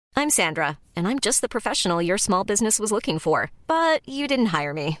I'm Sandra, and I'm just the professional your small business was looking for. But you didn't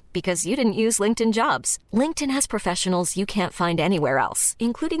hire me because you didn't use LinkedIn Jobs. LinkedIn has professionals you can't find anywhere else,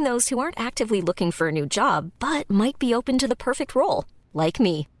 including those who aren't actively looking for a new job, but might be open to the perfect role, like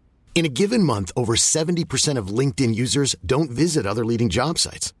me. In a given month, over 70% of LinkedIn users don't visit other leading job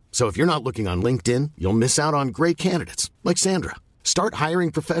sites. So if you're not looking on LinkedIn, you'll miss out on great candidates like Sandra. Start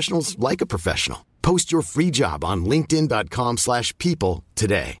hiring professionals like a professional. Post your free job on linkedin.com/people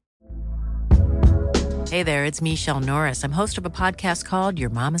today. Hey there, it's Michelle Norris. I'm host of a podcast called Your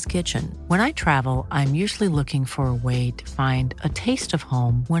Mama's Kitchen. When I travel, I'm usually looking for a way to find a taste of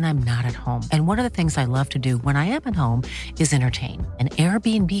home when I'm not at home. And one of the things I love to do when I am at home is entertain. And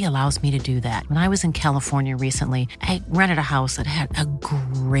Airbnb allows me to do that. When I was in California recently, I rented a house that had a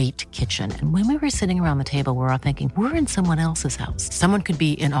great kitchen. And when we were sitting around the table, we're all thinking, we're in someone else's house. Someone could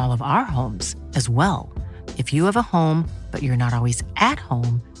be in all of our homes as well. If you have a home, but you're not always at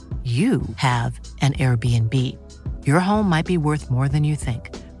home, you have an Airbnb. Your home might be worth more than you think.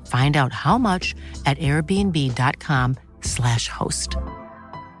 Find out how much at airbnb.com/host.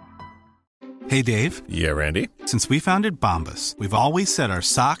 Hey, Dave. Yeah, Randy. Since we founded Bombas, we've always said our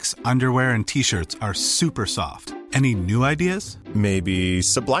socks, underwear, and T-shirts are super soft. Any new ideas? Maybe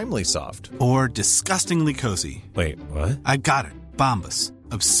sublimely soft. Or disgustingly cozy. Wait, what? I got it. Bombas.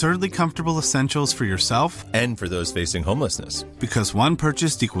 Absurdly comfortable essentials for yourself and for those facing homelessness. Because one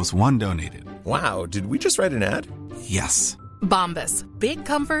purchased equals one donated. Wow, did we just write an ad? Yes. Bombas. Big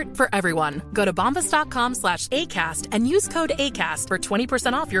comfort for everyone. Go to bombas.com/ACAST and use code ACAST for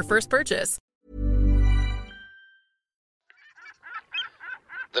 20% off your first purchase.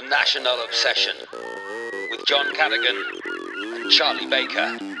 The National Obsession with John Cadogan and Charlie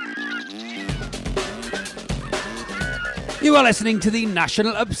Baker. You are listening to the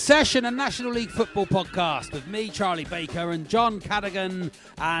National Obsession, a National League football podcast with me, Charlie Baker, and John Cadogan.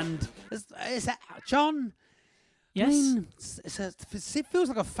 And is that John? Yes. I mean, it feels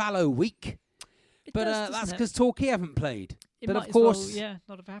like a fallow week. But that's because Torquay haven't playlayed. But of course,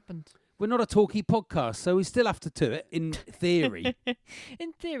 not have happened. We're not a Torquay podcast, so we still have to do it in theory.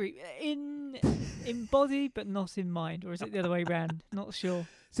 In theory, in body, but not in mind, or is it the other way around? Not sure.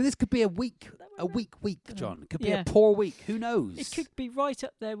 So this could be a weak, John. It could be a poor week. Who knows? It could be right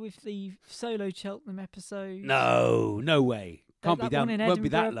up there with the solo Cheltenham episode. No way. Can't be down. Won't be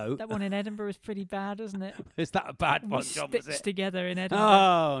that low. That one in Edinburgh is pretty bad, isn't it? Is that a bad one, John? Was Stitched together in Edinburgh.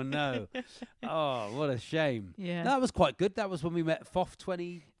 Oh no! Oh, what a shame. Yeah, that was quite good. That was when we met FOF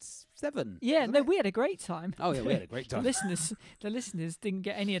 27. Yeah, no, we had a great time. Oh yeah, we had a great time. The listeners didn't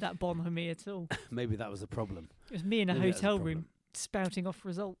get any of that bonhomie at all. Maybe that was the problem. It was me in a hotel room spouting off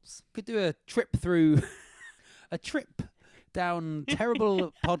results. Could do a trip down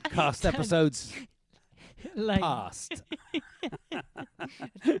terrible podcast episodes past.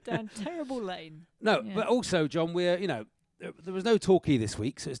 Down terrible lane. No, but also, John, there was no Torquay this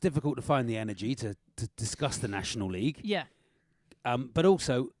week, so it's difficult to find the energy to discuss the National League. Yeah. But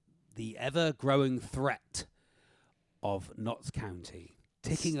also the ever-growing threat of Notts County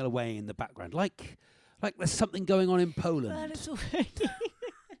ticking away in the background, like there's something going on in Poland. A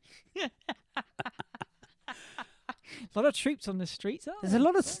lot of troops on the streets.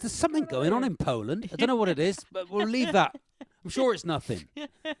 There's something going on in Poland. I don't know what it is, but we'll leave that. I'm sure it's nothing.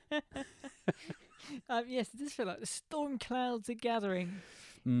 Yes, it does feel like the storm clouds are gathering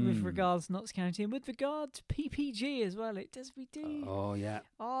with regards to Notts County and with regard to PPG as well. It does. We do. Oh yeah.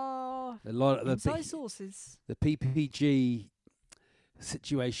 Oh, a lot of inside sources. The PPG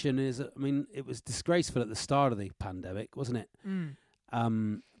situation is, it was disgraceful at the start of the pandemic, wasn't it?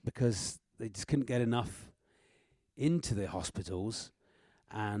 Because they just couldn't get enough into the hospitals,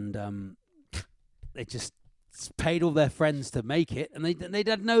 and they just paid all their friends to make it, and they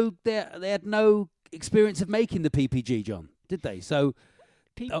had no experience of making the PPG, John, did they? So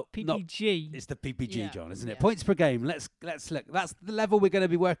PPG. It's the PPG, John, isn't it? Points per game. Let's look. That's the level we're going to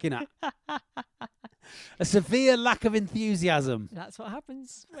be working at. A severe lack of enthusiasm. That's what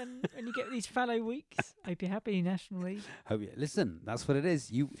happens when you get these fallow weeks. Hope you're happy, National League. Listen, that's what it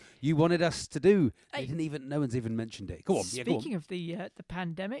is. You wanted us to do. No one's even mentioned it. Go on. Speaking of the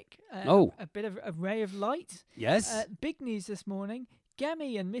pandemic, a bit of a ray of light. Yes. Big news this morning.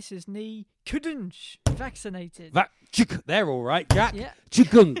 Gammy and Mrs. Nee couldn't vaccinated. They're all right, Jack. Yeah.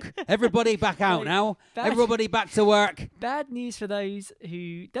 Chugunk. Everybody back out now. Everybody back to work. Bad news for those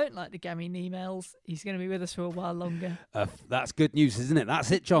who don't like the Gammy emails. He's going to be with us for a while longer. That's good news, isn't it? That's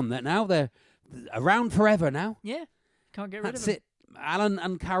it, John. Now they're around forever now. Yeah. Can't get rid of them. That's it. Alan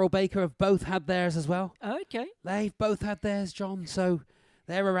and Carol Baker have both had theirs as well. Oh, okay. They've both had theirs, John. So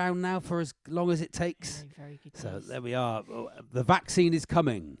They're around now for as long as it takes. Very good. So news. there we are. The vaccine is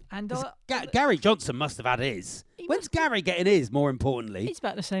coming. And Gary Johnson must have had his. When's Gary getting his, more importantly? He's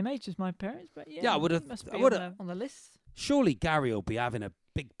about the same age as my parents, but Yeah, I would have. Must be on the list. Surely Gary will be having a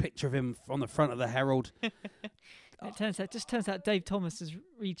big picture of him on the front of the Herald. It turns out Dave Thomas is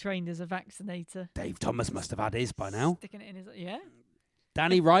retrained as a vaccinator. Dave Thomas must have had his by now. Sticking it in his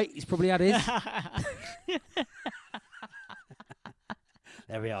Danny Wright, he's probably had his.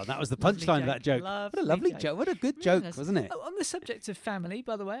 There we are. That was the punchline of that joke. What a lovely joke. What a good joke, wasn't it? Oh, on the subject of family,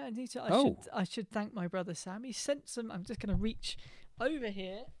 by the way, I should thank my brother Sam. He sent some. I'm just going to reach over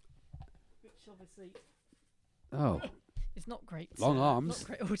here, which obviously. Oh. It's not great. Long arms.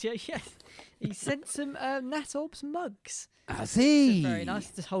 Not great audio. Yes. He sent some Natob's mugs. Has he? Very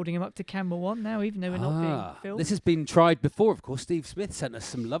nice. Just holding him up to camera one now, even though we're not being filmed. This has been tried before, of course. Steve Smith sent us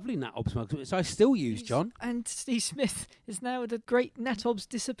some lovely Natob's mugs, which I still use, John. And Steve Smith is now the great Natob's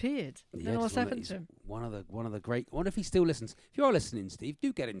disappeared. I don't know what's happened to him. One of the great. I wonder if he still listens. If you are listening, Steve,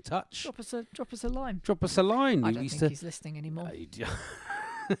 do get in touch. Drop us a line. Drop us a line. I don't think he's listening anymore.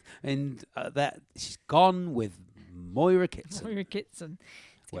 And that she's gone with Moira Kitson. Moira Kitson.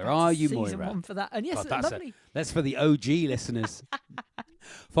 Where are you, Moira? Season 1 for that. And yes, God, lovely. That's for the OG listeners.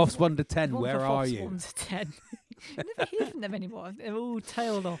 Foffs 1 to 10, where are you? 1 to 10. I never hear from them anymore. They're all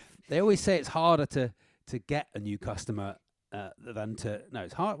tailed off. They always say it's harder to get a new customer than to... No,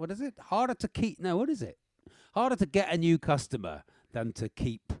 it's hard. What is it? Harder to keep... No, what is it? Harder to get a new customer than to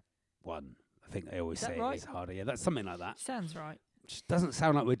keep one. I think they always say right? It's harder. Yeah, that's something like that. Sounds right. Which doesn't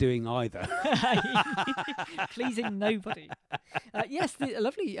sound like we're doing either. Pleasing nobody. Yes, the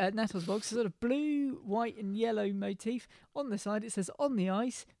lovely Natob's box, sort of blue, white and yellow motif. On the side it says, on the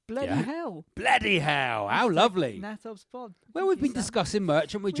ice, bloody hell. Bloody hell. How lovely. Natob's pod. Well, we've been discussing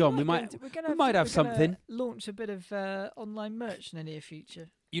merch, haven't we, John? We might have something. Launch a bit of online merch in the near future.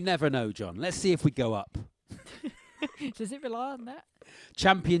 You never know, John. Let's see if we go up. Does it rely on that?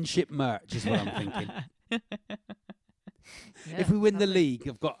 Championship merch is what I'm thinking. Yeah, if we win the league,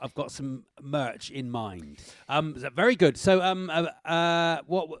 I've got some merch in mind. Very good. So,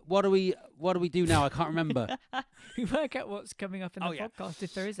 what do we do now? I can't remember. We work out what's coming up in the podcast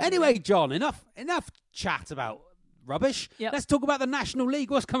if there is. Anyway, John, enough chat about rubbish. Yep. Let's talk about the National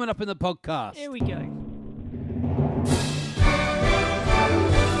League. What's coming up in the podcast? Here we go.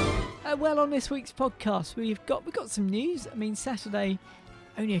 Well, on this week's podcast, we've got some news. I mean, Saturday,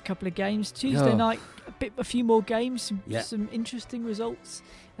 only a couple of games. Tuesday night, a few more games, some interesting results.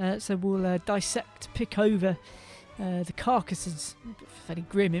 So we'll pick over the carcasses. Fairly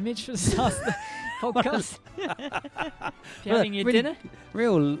grim image for the start of the podcast. If you're having your dinner.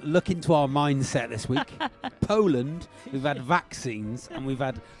 Real look into our mindset this week. Poland, we've had vaccines and we've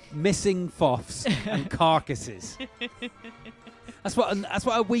had missing foffs and carcasses. That's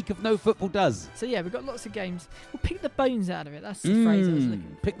what a week of no football does. So yeah, we've got lots of games. We'll pick the bones out of it. That's the phrase I was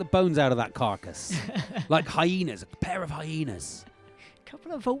looking for. Pick the bones out of that carcass. Like hyenas, a pair of hyenas. A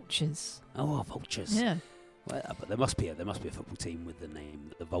couple of vultures. Oh, vultures. Yeah. Well, but there must be a football team with the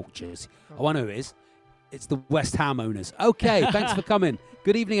name the Vultures. Oh, I know who it is. It's the West Ham owners. Okay, thanks for coming.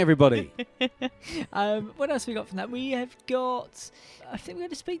 Good evening, everybody. What else have we got from that? We have got... I think we're going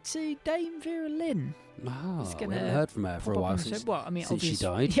to speak to Dame Vera Lynn. Oh, we haven't heard from her for a while since she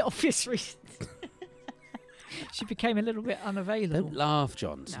died. Yeah, obvious reasons. She became a little bit unavailable. Don't laugh,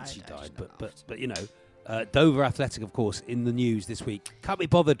 John, since she died. But you know, Dover Athletic, of course, in the news this week. Can't be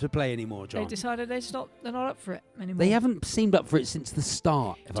bothered to play anymore, John. They decided they're not up for it anymore. They haven't seemed up for it since the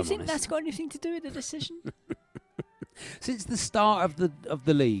start, if I'm honest. Do you think that's got anything to do with the decision? Since the start of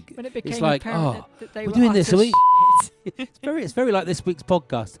the league, when it became it's like, apparent that they we're were doing this, are we? It's very like this week's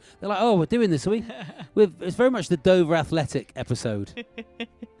podcast. They're like, we're doing this, are we? It's very much the Dover Athletic episode.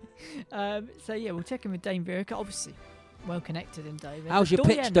 So yeah, we'll check in with Dame Vera. Obviously, well connected in Dover. How's your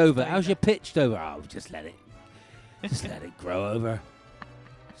pitch, Dover? How's your pitch, Dover? Oh, just let it grow over.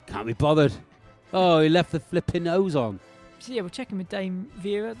 Just can't be bothered. Oh, he left the flipping hose on. So yeah, we'll check in with Dame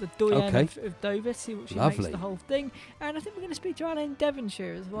Vera, the doyen of Dover, see what she makes of the whole thing. And I think we're going to speak to Alan in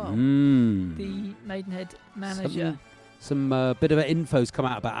Devonshire as well, the Maidenhead manager. Some bit of info's come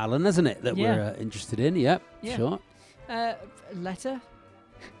out about Alan, hasn't it, that we're interested in? Yep, sure. A letter.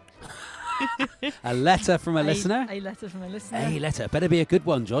 A letter from a listener? A letter from a listener. A letter. Better be a good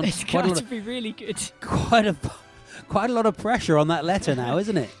one, John. It's going to be really good. Quite a lot of pressure on that letter now,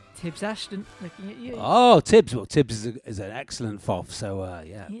 isn't it? Tibbs Ashton looking at you. Oh, Tibbs. Well, Tibbs is an excellent foff, so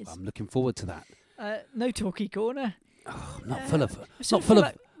I'm looking forward to that. No talkie corner. Oh, not full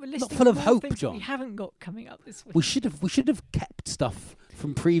of hope, John. We haven't got coming up this week. We should have kept stuff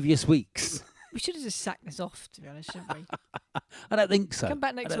from previous weeks. We should have just sacked this off, to be honest, shouldn't we? I don't think so. Come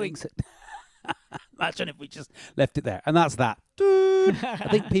back next week. Imagine if we just left it there, and that's that. I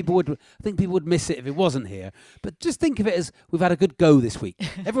think people would miss it if it wasn't here. But just think of it as we've had a good go this week.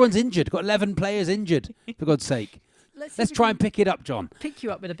 Everyone's injured. Got 11 players injured, for God's sake. Let's try and pick it up, John. Pick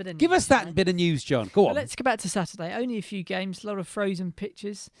you up with a bit of news. Give us that bit of news, John. Go on. Let's go back to Saturday. Only a few games, a lot of frozen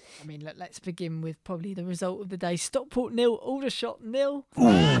pitches. I mean, let's begin with probably the result of the day. Stockport 0, Aldershot 0.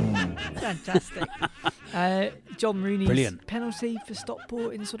 Fantastic. John Rooney's Brilliant penalty for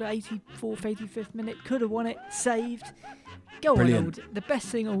Stockport in the sort of 84th, 85th minute. Could have won it. Saved. Go Brilliant. on, the best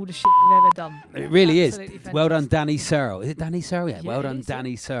thing Aldershot we've ever done. It really Absolutely is. fantastic. Well done, Danny Searle. Is it Danny Searle? Yeah, well done, it is,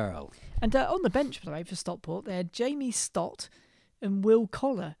 Danny Searle. And on the bench, by the way, for Stockport, they had Jamie Stott and Will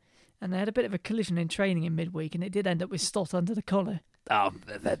Collar. And they had a bit of a collision in training in midweek, and it did end up with Stott under the collar. Oh,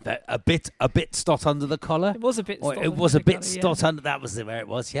 a bit Stott under the collar. It was a bit Stott. It was a bit Stott under. That was where it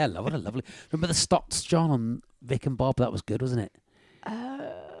was. Yeah, what a lovely. Remember the Stotts, John, on Vic and Bob? That was good, wasn't it?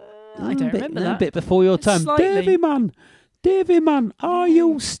 I don't remember that. A bit before your time. Slightly. Davy man, are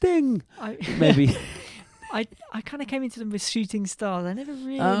you Sting? Maybe. I kind of came into them with Shooting Stars. I never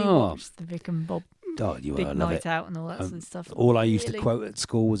really watched the Vic and Bob Big Night Out and all that sort of stuff. All I used to quote at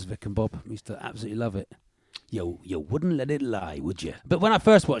school was Vic and Bob. I used to absolutely love it. You wouldn't let it lie, would you? But when I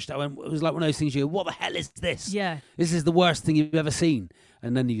first watched it, it was like one of those things you go, what the hell is this? Yeah. This is the worst thing you've ever seen.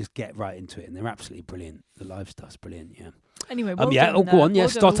 And then you just get right into it, and they're absolutely brilliant. The live stuff's brilliant, yeah. Anyway, well done. Oh, go on. Yeah,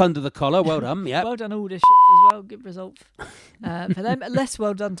 Stott under the collar. Well done, yeah. Well done, all the shit as well. Good result for them. Less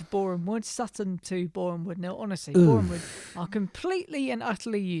well done to Boreham Wood. Sutton 2, Boreham Wood 0. Honestly, Boreham Wood are completely and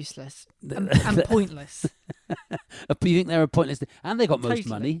utterly useless and pointless. You think they're a pointless? And they got most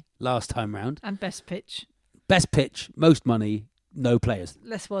money last time round. And best pitch. Best pitch, most money, no players.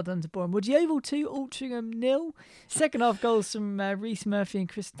 Less well done to Boreham Wood. Yeovil 2, Altrincham 0. Second half goals from Rhys Murphy and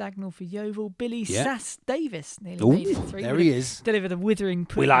Chris Dagnall for Yeovil. Billy Sass Davis nearly made it 3. There he is. Delivered a withering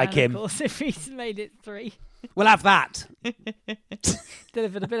push. We like him. Of course, if he's made it 3. We'll have that.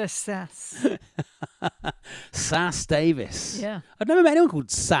 Delivered a bit of sass. Sass Davis. Yeah. I've never met anyone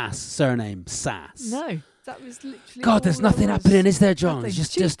called Sass, surname Sass. No. That was literally. God, there's nothing happening, is there, John? Nothing.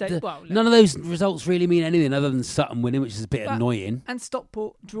 It's just Well, none of those results really mean anything other than Sutton winning, which is a bit annoying. And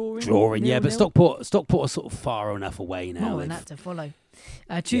Stockport drawing. Yeah, but Stockport are sort of far enough away now. More than that to follow.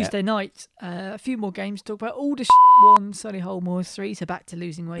 Tuesday night, a few more games to talk about. Aldershot 1, Solihull Moors 3, so back to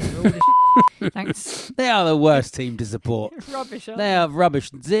losing ways for Aldershot. Thanks. They are the worst team to support. Rubbish, aren't they? Are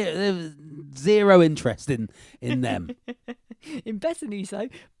rubbish. Zero interest in them. In better news, though,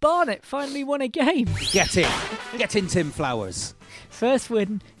 Barnet finally won a game. Get in, Tim Flowers. First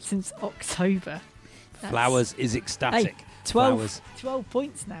win since October. Flowers is ecstatic. Hey, 12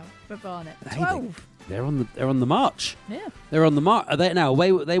 points now for Barnet. 12. They're on the march. Yeah. They're on the march. Are they now?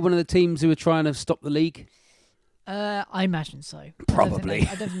 Are they one of the teams who are trying to stop the league? I imagine so. Probably.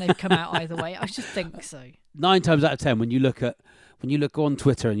 I don't think they've come out either way. I should think so. 9 times out of 10, when you look on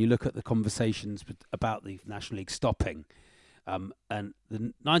Twitter and you look at the conversations about the National League stopping, and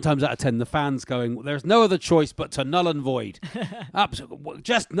 9 times out of 10, the fans going, well, there's no other choice but to null and void.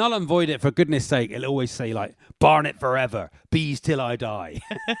 Just null and void it, for goodness sake. It'll always say, like, Barnet forever, bees till I die.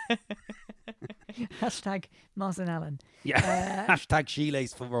 Hashtag Martin Allen. Yeah. Hashtag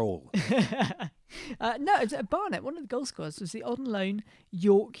Sheila's for all. No, it was Barnet. One of the goal scorers was the on loan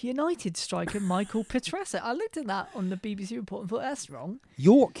York United striker Michael Petrassa. I looked at that on the BBC report and thought, that's wrong.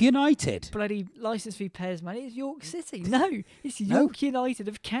 York United? Bloody licence fee payers money. It's York City. No, it's York United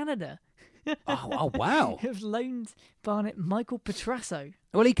of Canada. Oh, wow. Have loaned Barnet Michael Petrasso.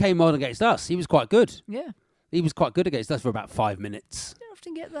 Well, he came on against us. He was quite good. Yeah. He was quite good against us for about 5 minutes. You don't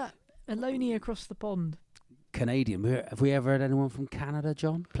often get that. A loanee across the pond. Canadian. Have we ever had anyone from Canada,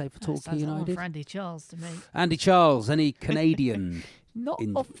 John, play for Torquay United? For Andy Charles to me. Andy Charles, any Canadian? Not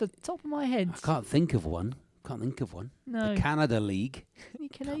off the top of my head. I can't think of one. No. The Canada League. Any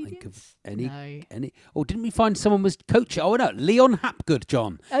Canadians? Any? Oh, didn't we find someone was coaching? Oh, no. Leon Hapgood,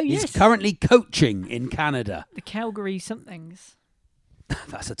 John. Oh, yes. He's currently coaching in Canada. The Calgary somethings.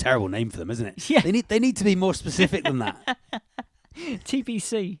 That's a terrible name for them, isn't it? Yeah. They need to be more specific than that.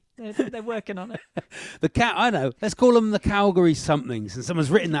 TBC. They're working on it. I know. Let's call them the Calgary somethings, and someone's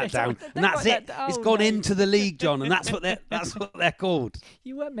written that down, and that's it. It's gone into the league, John, and that's what they're called.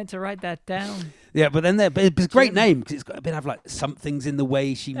 You weren't meant to write that down. Yeah, but then it's a great name because it's got a bit of like something's in the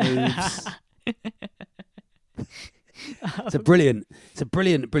way she moves. It's a brilliant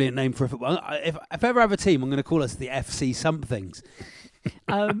name for a football. If I ever have a team, I'm going to call us the FC somethings.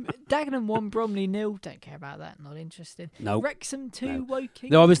 Dagenham 1, Bromley 0. Don't care about that. Not interested. No. Wrexham 2, Woking.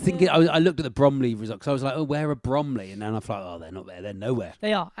 No, I was thinking. I looked at the Bromley results. I was like, oh, where are Bromley? And then I thought, oh, they're not there. They're nowhere.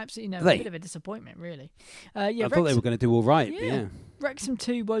 They are absolutely no. A bit of a disappointment, really. I thought they were going to do all right. Yeah. Wrexham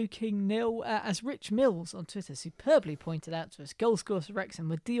 2, Woking 0. As Rich Mills on Twitter superbly pointed out to us, goal scorers for Wrexham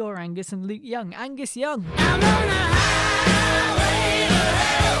were Dior Angus and Luke Young. Angus Young.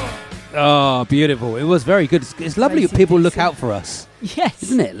 Oh, beautiful. It was very good. It's lovely that people look out for us. Yes.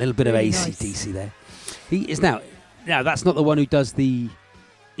 Isn't it? A little bit really of AC/DC there. He is now, that's not the one who does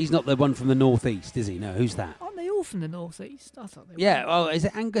he's not the one from the northeast, is he? No, who's that? Aren't they all from the northeast? I thought they were. Yeah, is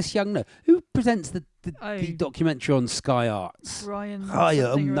it Angus Young? No. Who presents the documentary on Sky Arts? Brian.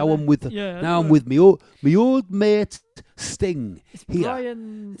 Hiya, now I'm with me old mate Sting. It's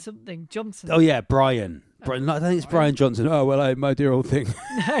Brian something Johnson. Oh yeah, Brian. I think it's Brian Johnson. Oh, well, my dear old thing.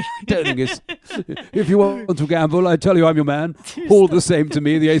 Don't think it's... If you want to gamble, I tell you I'm your man. All the same to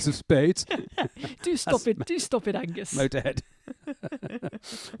me, the ace of spades. Do stop it, Angus. Motorhead.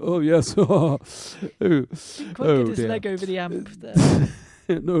 Oh, yes. Quite get his leg over the amp there.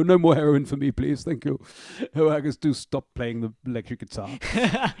 No more heroin for me, please. Thank you. Oh, Angus, do stop playing the electric guitar.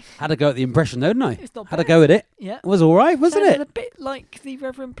 Had a go at the impression, didn't I? Had a go at it. Yeah. It was all right, wasn't it? A bit like the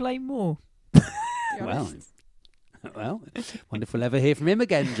Reverend Playmore. Well, wonder if we'll ever hear from him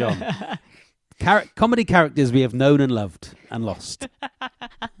again, John. Comedy characters we have known and loved and lost.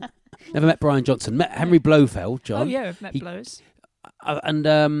 Never met Brian Johnson. Met Henry Blofeld, John. Oh, yeah, I've met Blowers. And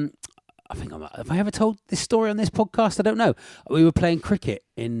I think have I ever told this story on this podcast? I don't know. We were playing cricket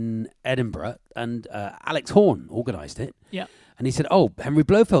in Edinburgh and Alex Horn organised it. Yeah. And he said, oh, Henry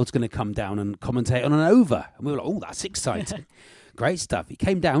Blofeld's going to come down and commentate on an over. And we were like, oh, that's exciting. Great stuff. He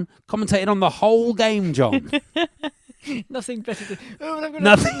came down, commentated on the whole game, John. Nothing better to do. Oh,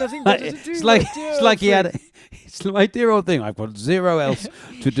 nothing better to do. It's like he had. It's my dear old thing. I've got zero else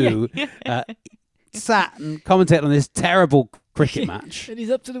to do. Sat and commentated on this terrible cricket match. And he's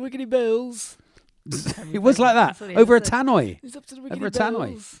up to the wickety bells. It was like that over a tannoy. He's up to the wickety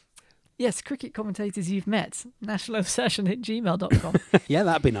bells. Yes, cricket commentators you've met. nationalobsession@gmail.com. Yeah,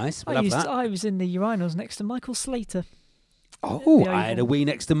 that'd be nice. I was in the urinals next to Michael Slater. Oh, I had a wee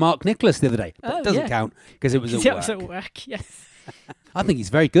next to Mark Nicholas the other day. But it doesn't count because it was at work. It was at work, yes. I think he's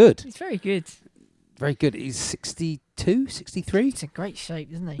very good. He's very good. Very good. He's 62, 63. He's in great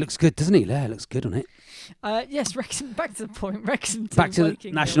shape, isn't he? Looks good, doesn't he? Yeah, looks good on it. Yes, Wrexham, back to the point. Wrexham back to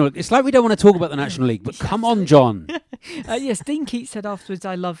the National League. It's like we don't want to talk about the National League, but come on, John. Yes, Dean Keats said afterwards,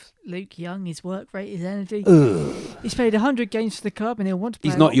 I love Luke Young, his work rate, his energy. He's played 100 games for the club and he'll want to play.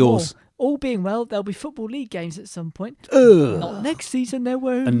 He's not yours. More. All being well, there'll be Football League games at some point. Not next season, there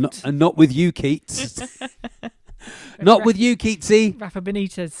won't. And not with you, Keats. Not with you, Keatsy. Rafa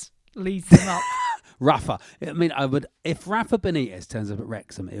Benitez leads them up. Rafa. I mean, if Rafa Benitez turns up at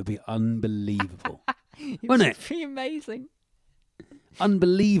Wrexham, it would be unbelievable. Wouldn't it? It'd be amazing.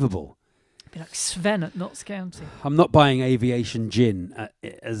 Unbelievable. It'd be like Sven at Notts County. I'm not buying aviation gin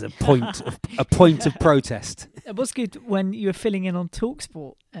as a point of protest. It was good when you were filling in on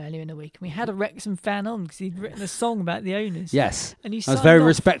TalkSport earlier in the week. We had a Wrexham fan on because he'd written a song about the owners. Yes. And I was very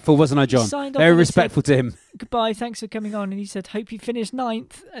respectful, wasn't I, John? Very respectful to him. Goodbye, thanks for coming on. And he said, hope you finish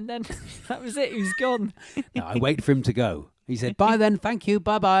 9th. And then that was it. He was gone. No, I waited for him to go. He said, bye then, thank you,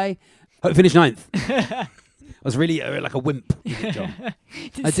 bye-bye. Hope you finish 9th. I was really like a wimp, John.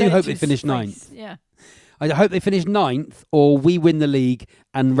 I do hope they finish 9th. Yeah. I hope they finish 9th or we win the league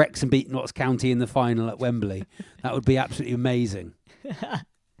and Wrexham beat Notts County in the final at Wembley. That would be absolutely amazing.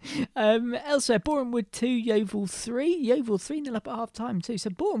 Elsewhere, Boreham Wood 2, Yeovil 3. Yeovil 3-0 up at half-time too.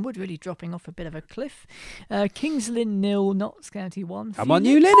 So Boreham Wood really dropping off a bit of a cliff. Kings Lynn 0, Notts County 1. Come on,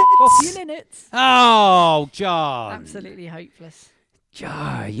 you Linnets! Off you Linnets! Oh, John! Absolutely hopeless.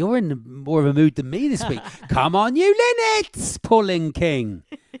 John, you're in more of a mood than me this week. Come on, you Linnets! Pulling King.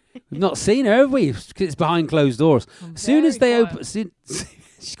 We've not seen her, have we? Because it's behind closed doors. As soon as they open...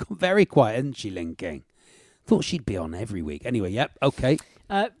 She's gone very quiet, hasn't she, Lynn King? Thought she'd be on every week. Anyway, yep, okay.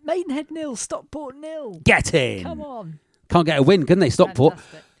 Maidenhead 0, Stockport 0. Get in! Come on. Can't get a win, can they, Stockport?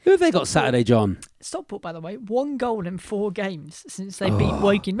 Fantastic. Who have they got Saturday, John? Stockport, by the way, 1 goal in 4 games since they beat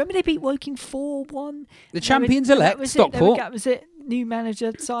Woking. Remember they beat Woking 4-1? The champions-elect, Stockport. That was it. New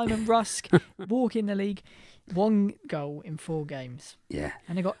manager, Simon Rusk, walk in the league. 1 goal in 4 games. Yeah.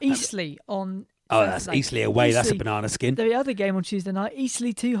 And they got Eastleigh on... Oh, that's Eastleigh away. Eastleigh, that's a banana skin. The other game on Tuesday night,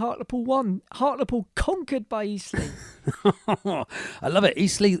 Eastleigh 2, Hartlepool 1. Hartlepool conquered by Eastleigh. I love it.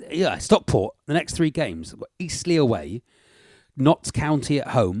 Eastleigh, yeah, Stockport, the next 3 games. Eastleigh away, Notts County at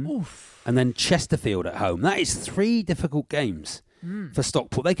home, and then Chesterfield at home. That is 3 difficult games for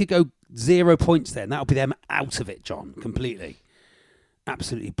Stockport. They could go 0 points there, and that'll be them out of it, John, completely.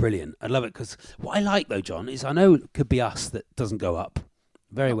 absolutely brilliant. I love it because what I like, though, John, is I know it could be us that doesn't go up.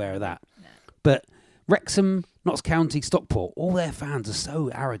 Very aware of that. No. But Wrexham, Notts County, Stockport, all their fans are so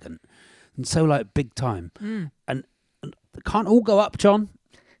arrogant and so, like, big time. And they can't all go up, John.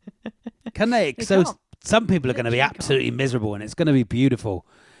 Can they? So some people are going to be absolutely miserable, and it's going to be beautiful.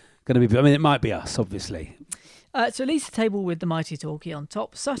 I mean, it might be us, obviously. So leads the table with the mighty Torquay on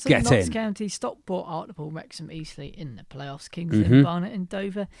top. Sutton, Notts County, Stockport, Hartlepool, Wrexham, Eastleigh in the playoffs. Kings Lynn, Barnet and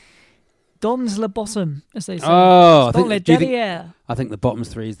Dover. Don's le bottom, as they say. Oh, I think the bottom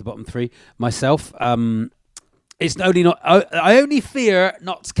three is the bottom three. Myself, it's only not. I only fear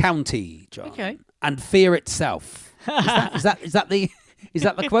Notts County, John. Okay. And fear itself. Is that the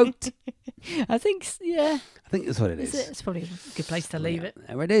quote? I think, yeah. I think that's what it is. It's probably a good place to leave it.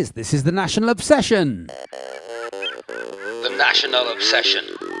 There it is. This is the National Obsession. The National Obsession.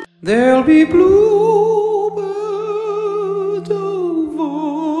 There'll be bluebirds over.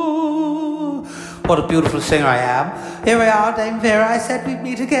 What a beautiful singer I am. Here we are, Dame Vera. I said we'd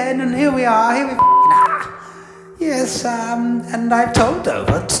meet again, and here we are. Here we are. Yes, and I've told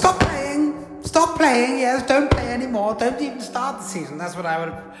Dover, stop playing, yes, don't play anymore, don't even start the season. That's what I would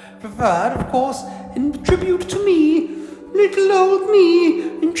have preferred, of course, in tribute to me, little old me,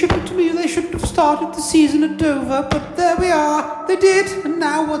 in tribute to me. They shouldn't have started the season at Dover, but there we are, they did, and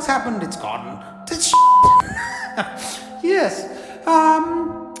now what's happened? It's gone to yes, yes,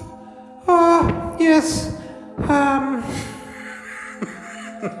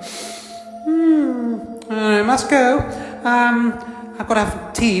 I must go. I've got to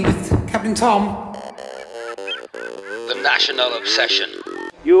have tea with Captain Tom. The National Obsession.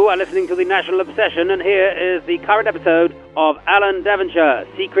 You are listening to the National Obsession, and here is the current episode of Alan Devonshire,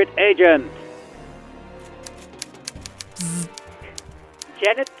 Secret Agent.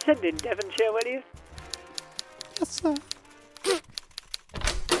 Janet, in Devonshire, will you? Yes, sir.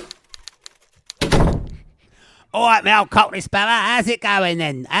 All right, my old cockney speller, how's it going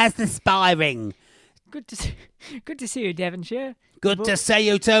then? How's the spy ring? Good to see you, Devonshire. Good to see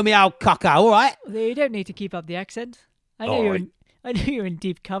you too, me old cocker, all right? You don't need to keep up the accent. I know you're in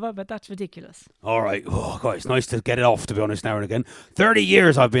deep cover, but that's ridiculous. All right. Oh, God, it's nice to get it off, to be honest, now and again. 30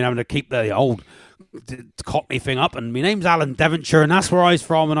 years I've been having to keep the old cockney thing up, and my name's Alan Devonshire, and that's where I was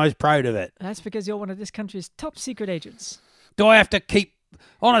from, and I was proud of it. That's because you're one of this country's top secret agents. Do I have to keep...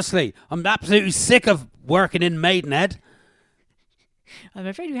 Honestly, I'm absolutely sick of working in Maidenhead. I'm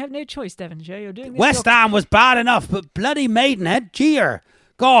afraid we have no choice, Devonshire. You're doing this. West Ham was bad enough, but bloody Maidenhead, jeer.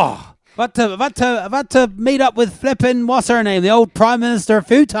 God, I've had to meet up with flipping, what's her name, the old Prime Minister a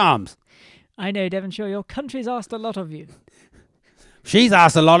few times. I know, Devonshire, your country's asked a lot of you. She's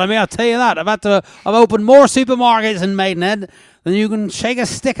asked a lot of me, I'll tell you that. I've opened more supermarkets in Maidenhead than you can shake a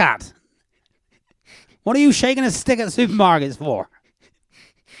stick at. What are you shaking a stick at supermarkets for?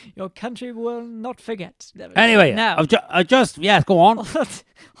 Your country will not forget. Anyway, now, yes, go on.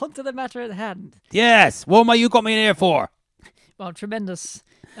 On to the matter at hand. Yes, what you got me in here for? Well, tremendous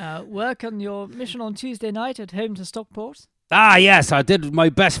work on your mission on Tuesday night at home to Stockport. Ah, yes, I did my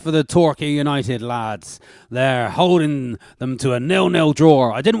best for the Torquay United lads. They're holding them to a 0-0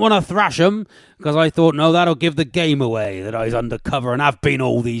 draw. I didn't want to thrash them because I thought, no, that'll give the game away that I was undercover and have been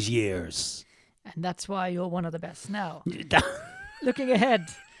all these years. And that's why you're one of the best now. Looking ahead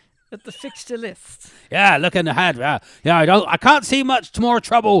at the fixture list. Yeah, looking ahead. Yeah, I can't see much more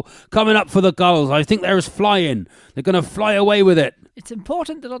trouble coming up for the Gulls. I think there's flying. They're going to fly away with it. It's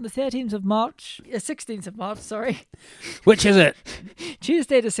important that on the 16th of March, Which is it?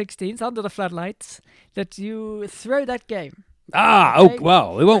 Tuesday the 16th, under the floodlights, that you throw that game.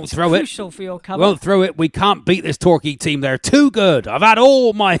 Well, we won't throw it. Crucial for your cover. We won't throw it. We can't beat this Torquay team. They're too good. I've had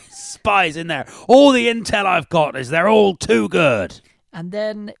all my spies in there. All the intel I've got is they're all too good. And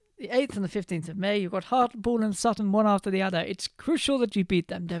then the 8th and the 15th of May, you've got Hartlepool and Sutton one after the other. It's crucial that you beat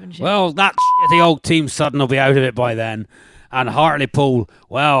them, Devonshire. Well, that shitty old team Sutton will be out of it by then. And Hartlepool,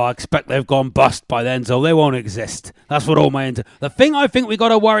 well, I expect they've gone bust by then, so they won't exist. That's what all my intel... The thing I think we got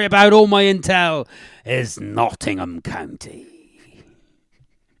to worry about, all my intel, is Nottingham County.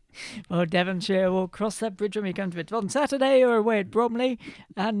 Well, Devonshire will cross that bridge when we come to it. On Saturday, you're away at Bromley,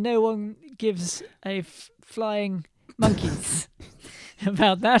 and no one gives a flying monkeys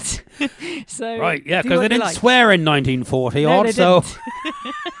about that. So right, yeah, because they didn't swear in 1940 no, odd, so...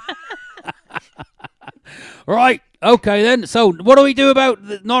 Right, okay then. So what do we do about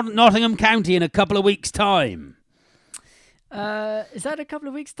Nottingham County in a couple of weeks' time? Is that a couple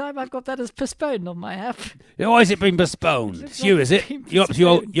of weeks' time? I've got that as postponed on my app. Why has it been postponed? It's you, is it? You're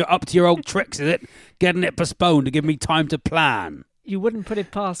up to your old tricks, is it? Getting it postponed to give me time to plan. You wouldn't put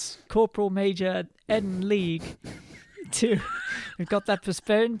it past Corporal Major N League League 2. We've got that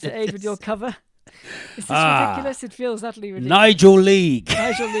postponed to aid with your cover. Is this ridiculous? It feels utterly ridiculous. Nigel League.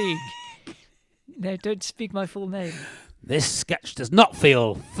 Nigel League. No, don't speak my full name. This sketch does not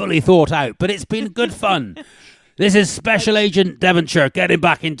feel fully thought out, but it's been good fun. This is Special Agent Devonshire getting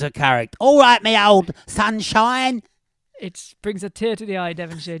back into character. All right, me old sunshine. It brings a tear to the eye,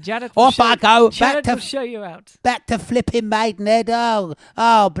 Devonshire. Janet Off I go. Janet will show you out. Back to flipping Maidenhead.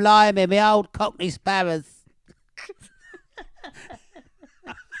 Oh, blimey, me old Cockney sparrows.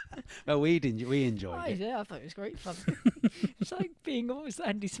 Oh, we enjoyed it. Yeah, I thought it was great fun. It's like being almost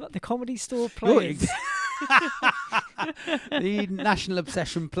Andy Smith, the Comedy Store players. The National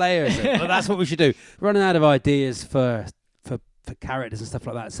Obsession players. Well, that's what we should do. Running out of ideas for characters and stuff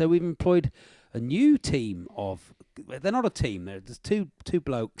like that. So we've employed a new team of... They're not a team. There's two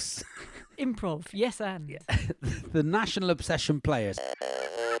blokes. Improv, yes and. Yeah. The National Obsession players.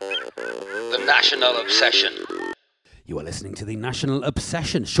 The National Obsession. You are listening to the National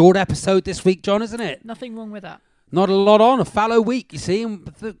Obsession. Short episode this week, John, isn't it? Nothing wrong with that. Not a lot on. A fallow week, you see.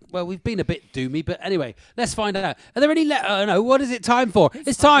 Well, we've been a bit doomy, but anyway, let's find out. Are there any no, what is it time for?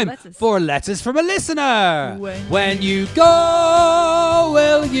 It's time for letters from a listener. When you go,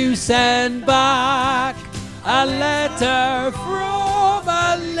 will you send back a letter from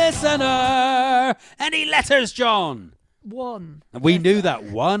a listener? Any letters, John? One. We knew that.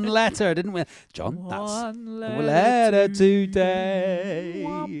 One letter, didn't we? John, that's one letter today.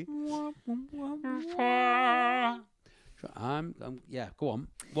 Yeah, go on.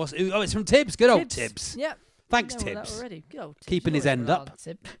 It's from Tibbs. Good old Tibbs. Yeah. Thanks, Tibbs. Keeping his end up.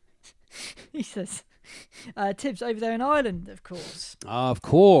 He says, Tibbs over there in Ireland, of course. Of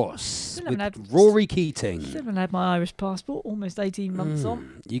course. With Rory Keating. Still haven't had my Irish passport. Almost 18 months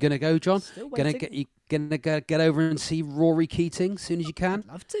on. You going to go, John? Still waiting. You going to get over and see Rory Keating as soon as you can?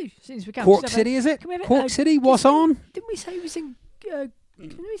 I'd love to, as soon as we can. Cork City, is it? Cork City? What's on? Didn't we say he was in...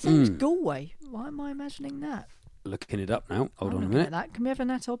 Didn't we say he was Galway? Why am I imagining that? Looking it up now. Hold on a minute. minute. Can we have a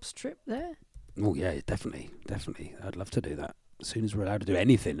NatObs trip there? Oh, yeah, definitely. I'd love to do that. As soon as we're allowed to do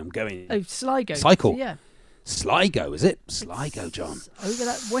anything, I'm going. Oh, Sligo. Cycle. Yeah. Sligo, is it? Sligo, John. Over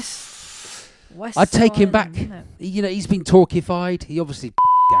that west I'd take him back. Isn't it? He's been talkified. He obviously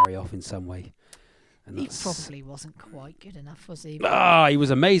Gary off in some way. And he probably wasn't quite good enough, was he? He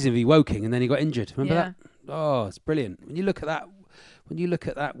was amazing with Woking, and then he got injured. Remember that? Oh, it's brilliant. When you look at that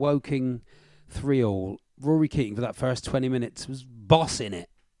Woking 3-all, Rory Keating for that first 20 minutes was bossing it.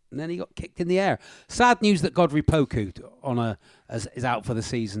 And then he got kicked in the air. Sad news that Godfrey Poku is out for the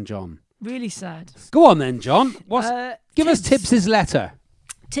season, John. Really sad. Go on then, John. Give us Tibbs' letter.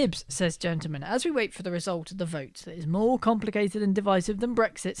 Tibbs says, gentlemen, as we wait for the result of the vote that is more complicated and divisive than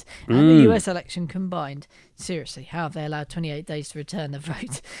Brexit and the US election combined. Seriously, how have they allowed 28 days to return the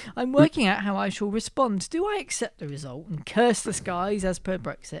vote? I'm working out how I shall respond. Do I accept the result and curse the skies as per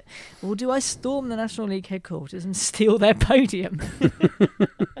Brexit? Or do I storm the National League headquarters and steal their podium?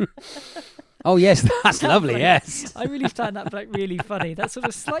 Oh, yes, that's lovely, yes. I really find that really funny. That sort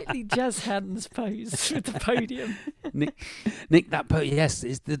of slightly jazz hands pose with the podium. Nick, that podium, yes.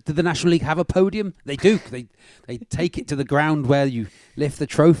 Do the National League have a podium? They do. They take it to the ground where you lift the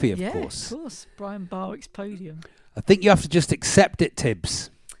trophy, of course. Yeah, of course. Brian Barwick's podium. I think you have to just accept it,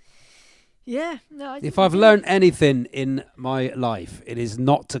 Tibbs. Yeah. No, if I've learned anything in my life, it is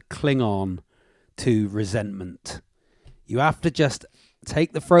not to cling on to resentment. You have to just...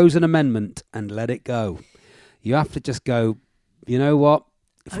 take the frozen amendment and let it go. You have to just go, you know what?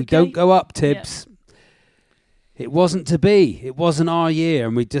 If we don't go up, Tibbs, it wasn't to be. It wasn't our year,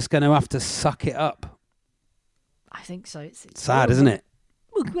 and we're just going to have to suck it up. I think so. It's sad, isn't it?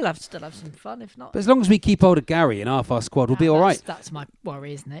 We'll still have some fun, if not. But as long as we keep hold of Gary in half our squad, we'll be all right. That's my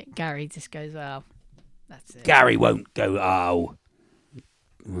worry, isn't it? Gary just goes, well, that's it. Gary won't go, Well,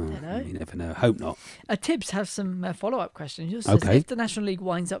 you never know. Hope not. Tibbs has some follow-up questions. Just says, if the National League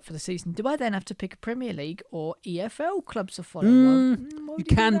winds up for the season, do I then have to pick a Premier League or EFL club to follow? You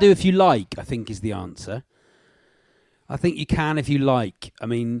can do if you like, I think is the answer. I think you can if you like. I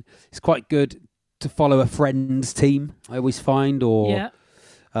mean, it's quite good to follow a friend's team, I always find. Or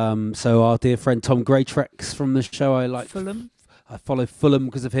so our dear friend Tom Greytrex from the show, I like. Fulham. I follow Fulham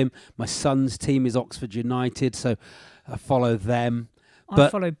because of him. My son's team is Oxford United, so I follow them. I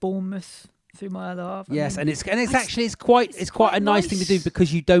follow Bournemouth through my other half. Yes, and it's quite a nice thing to do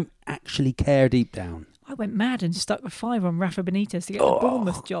because you don't actually care deep down. I went mad and stuck a £5 on Rafa Benitez to get the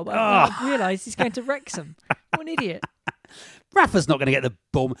Bournemouth job. I realised he's going to Wrexham. What an idiot. Rafa's not going to get the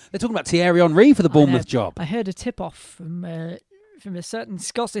Bournemouth. They're talking about Thierry Henry for the Bournemouth job. I heard a tip-off from a certain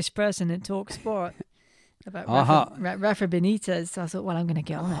Scottish person in Talk Sport. about Uh-huh. Rafa Benitez. So I thought, well, I'm going to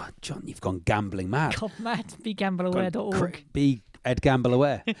get on it. John, you've gone gambling mad. God mad. BeGambleAware.org. Be Ed Gamble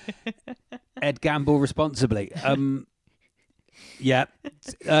aware. Ed Gamble responsibly. Yeah.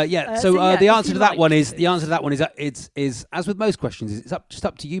 So the answer to that one is it's as with most questions, it's just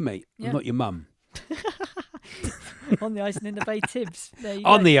up to you, mate. Yeah. Not your mum. On the ice and in the Bay Tibbs.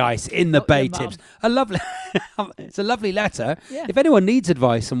 On the ice in the Not Bay your mum. Tibbs. It's a lovely letter. Yeah. If anyone needs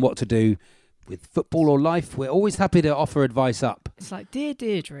advice on what to do with football or life, we're always happy to offer advice up. It's like, dear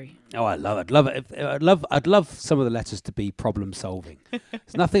Deirdre. Oh, I'd love it. I'd love some of the letters to be problem solving.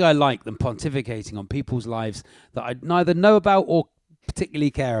 There's nothing I like than pontificating on people's lives that I neither know about or particularly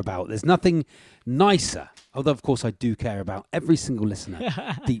care about. There's nothing nicer, although of course I do care about every single listener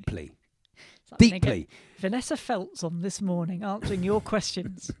deeply. Deeply. Vanessa Feltz on this morning answering your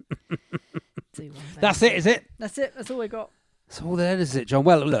questions. That's it, is it? That's it. That's all we got. That's all there is, it, John.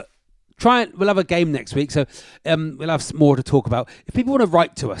 Well, look. We'll have a game next week, so we'll have some more to talk about. If people want to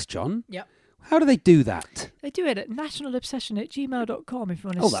write to us, John, yep. How do they do that? They do it at nationalobsession@gmail.com if you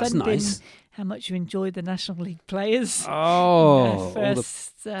want to send in how much you enjoyed the National League players. Oh.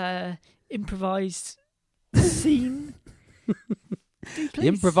 First improvised scene. The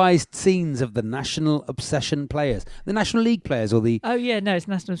improvised scenes of the National Obsession players. The National League players or the... Oh, yeah, no, it's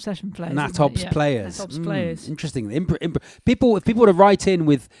National Obsession players. NatObs players. NatObs players. Interesting. If people want to write in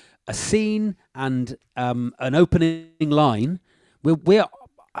with a scene and an opening line, we're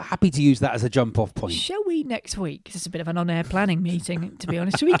happy to use that as a jump-off point. Shall we next week? This is a bit of an on-air planning meeting, to be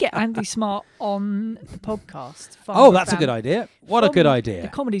honest. Shall we get Andy Smart on the podcast? That's a good idea. What a good idea. The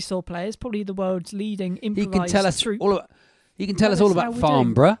Comedy Store players, probably the world's leading improvised troupe. He can tell us all about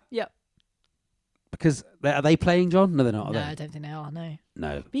Farnborough. Yep. Because are they playing, John? No, they're not. I don't think they are. No.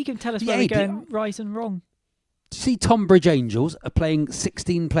 No. But you can tell us where we're going right and wrong. See, Tonbridge Angels are playing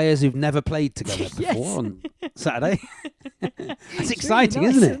 16 players who've never played together before on Saturday. That's exciting,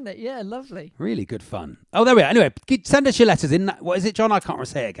 really nice, isn't it? Yeah, lovely. Really good fun. Oh, there we are. Anyway, send us your letters in. What is it, John? I can't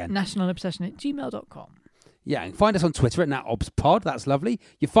say it again. nationalobsession@gmail.com. Yeah, and find us on Twitter at NatObsPod. That's lovely.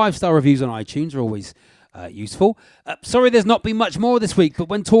 Your 5-star reviews on iTunes are always useful. Sorry there's not been much more this week, but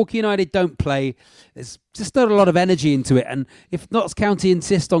when Torquay United don't play, there's just not a lot of energy into it, and if Notts County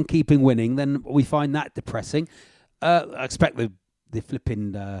insist on keeping winning, then we find that depressing. I expect the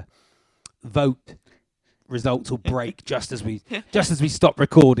flipping vote results will break just as we stop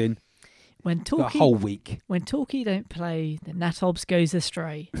recording. When Torquay, a whole week. When Torquay don't play, the NatObs goes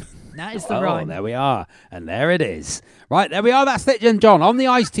astray. That is the rhyme. There we are. And there it is. Right, there we are. That's it, John. On the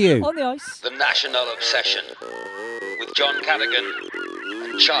ice to you. On the ice. The National Obsession with John Cadogan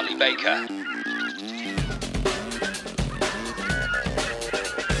and Charlie Baker.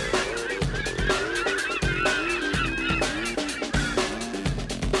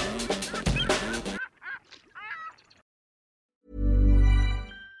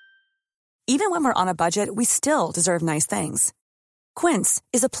 Even when we're on a budget, we still deserve nice things. Quince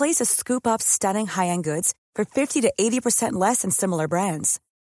is a place to scoop up stunning high-end goods for 50 to 80% less than similar brands.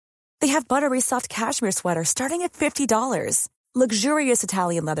 They have buttery soft cashmere sweaters starting at $50, luxurious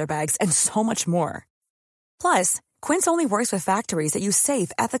Italian leather bags, and so much more. Plus, Quince only works with factories that use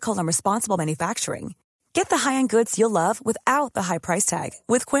safe, ethical, and responsible manufacturing. Get the high-end goods you'll love without the high price tag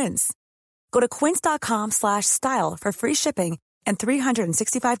with Quince. Go to quince.com/style for free shipping and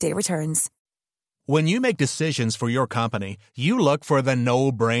 365-day returns. When you make decisions for your company, you look for the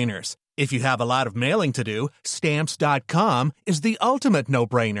no-brainers. If you have a lot of mailing to do, Stamps.com is the ultimate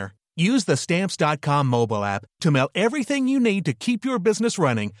no-brainer. Use the Stamps.com mobile app to mail everything you need to keep your business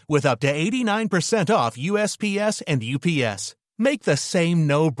running with up to 89% off USPS and UPS. Make the same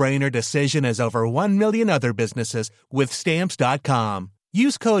no-brainer decision as over 1 million other businesses with Stamps.com.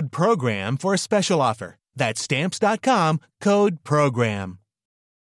 Use code PROGRAM for a special offer. That's Stamps.com, code PROGRAM.